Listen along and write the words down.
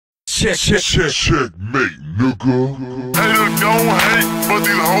Checkmate, nigga. Haters gon' hate, but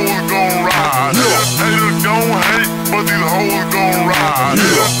these hoes gon' ride. Haters gon' hate, but these hoes gon' ride.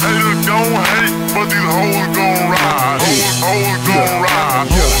 Haters gon' hate, but these hoes gon' ride. Hoes gon' ride.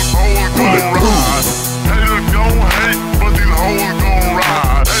 Hoes gon' ride. Haters gon' hate, but these hoes gon'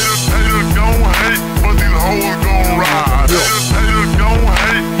 ride. Haters gon' hate, but these hoes gon' ride. Haters gon'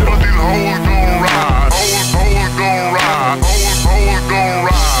 hate, but these hoes gon' ride. Hoes gon' ride. Hoes gon'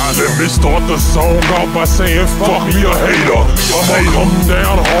 ride. Let me start the song off by saying fuck me a hater. I'ma come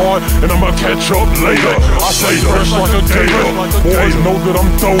down hard and I'ma catch up later. I say fresh like a gator, boys know that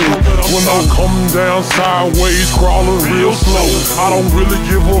I'm thrown. When I come down sideways, crawling real slow. I don't really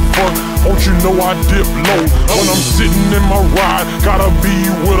give a fuck, don't you know I dip low. When I'm sitting in my ride, gotta be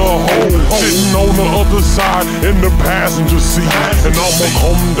with a hoe. Sitting on the other side in the passenger seat. And I'ma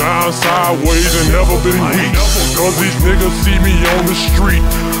come down sideways and never been weak. Cause these niggas see me on the street,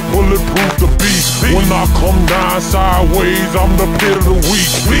 bulletproof the beast. When I come down sideways, I'm the pit of the week.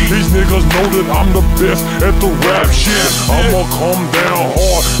 These niggas know that I'm the best at the rap shit. I'ma come down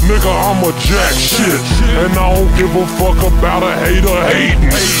hard, nigga, I'm a jack shit. And I don't give a fuck about a hater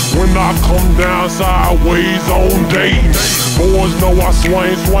hating. When I come down sideways on dating, boys know I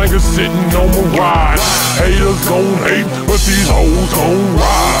swangers sitting on my ride. Haters gon' hate, but these hoes gon'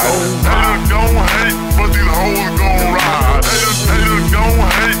 ride. Haters gon' hate, but these hoes gon' ride. Haters gon'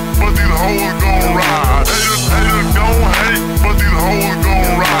 hate, but these hoes gon' ride. Haters gon' hate, but these hoes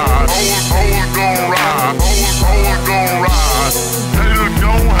gon' ride. Hoes gon' ride. Hoes gon' ride. Haters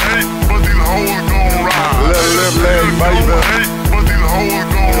gon' hate, but these hoes gon' ride. Let baby. Hate, but these hoes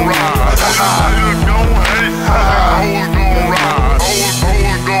gon' ride. Haters gon' hate, but these hoes gon' ride.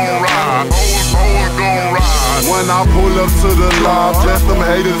 Hoes gon' ride. Hoes gon' ride. When I pull up to the lot, bless them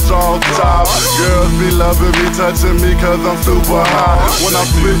haters all top. Girls be loving me, touching me cause I'm super high. When I'm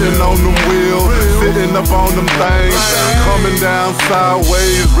spitting on them wheels, sitting up on them things, coming down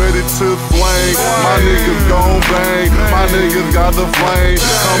sideways, ready to swing. My niggas gon' bang, my niggas got the flame.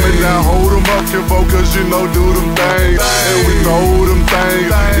 Coming down, hold them up, Kimbo, cause you know do them things. And we throw them things,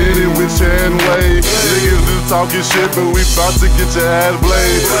 any which hand way. Niggas is talking shit, but we bout to get your ass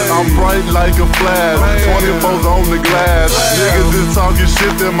blazed. I'm bright like a flash, 24's on the glass. Niggas is talking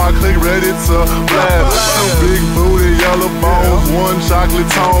shit, then my clique ready to blast. Two big booty, yellow bones, one chocolate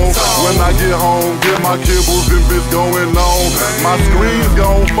tone. When I get home, get my kibbles and bitch going on. My screen's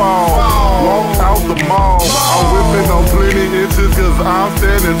gon' fall, walk out the mall. I'm whipping on plenty inches cause I'm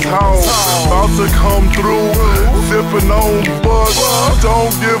standing tall. About to come through, sipping on buzz.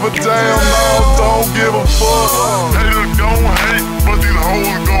 Don't give a damn, no, don't give a fuck. Haters gon' hate, but these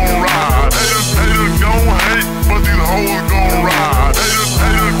hoes gon' ride. Haters gon' hate, but these hoes gon' ride.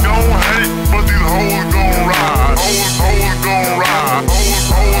 Haters gon' hate, but these hoes gon' ride. Hoes gon' ride.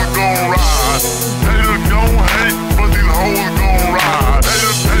 Hoes gon' ride. Haters gon' hate, but these hoes gon' ride.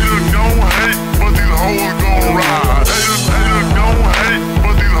 Haters gon' hate, but these hoes gon' ride. Haters gon' hate,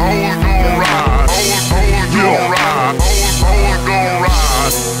 but these hoes gon' ride. Hoes gon' ride. Hoes gon' ride.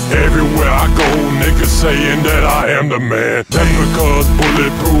 Everywhere I go, niggas saying that I am the man. That's because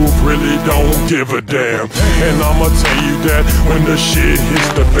bulletproof really don't give a damn. And I'ma tell you that when the shit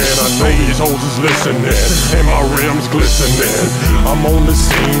hits the fan, I know these hoes is listening, and my rims glistening. I'm on the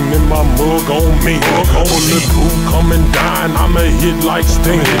scene and my mug on me. Bulletproof coming down, I'ma hit like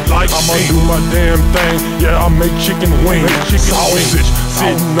Sting. I'ma do my damn thing, yeah, I make chicken wings. Sausage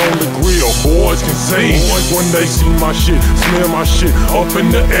sitting on the grill, boys can sing. When they see my shit, smell my shit up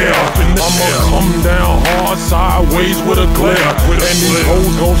in the air. I'ma come down hard sideways with a glare. And these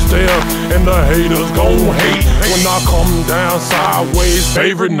hoes gon' stare, and the haters gon' hate. When I come down sideways,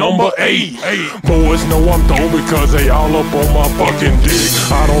 favorite number 8. Boys know I'm thrown because they all up on my fucking dick.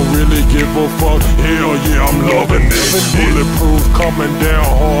 I don't really give a fuck, hell yeah, I'm loving it. Bulletproof coming down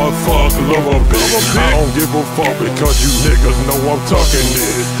hard, fuck, love a bitch. I don't give a fuck because you niggas know I'm tucking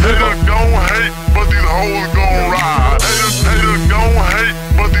it. Haters gon' hate, but these hoes gon' ride. Haters gon' hate,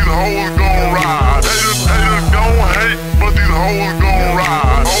 but these hoes gon' ride.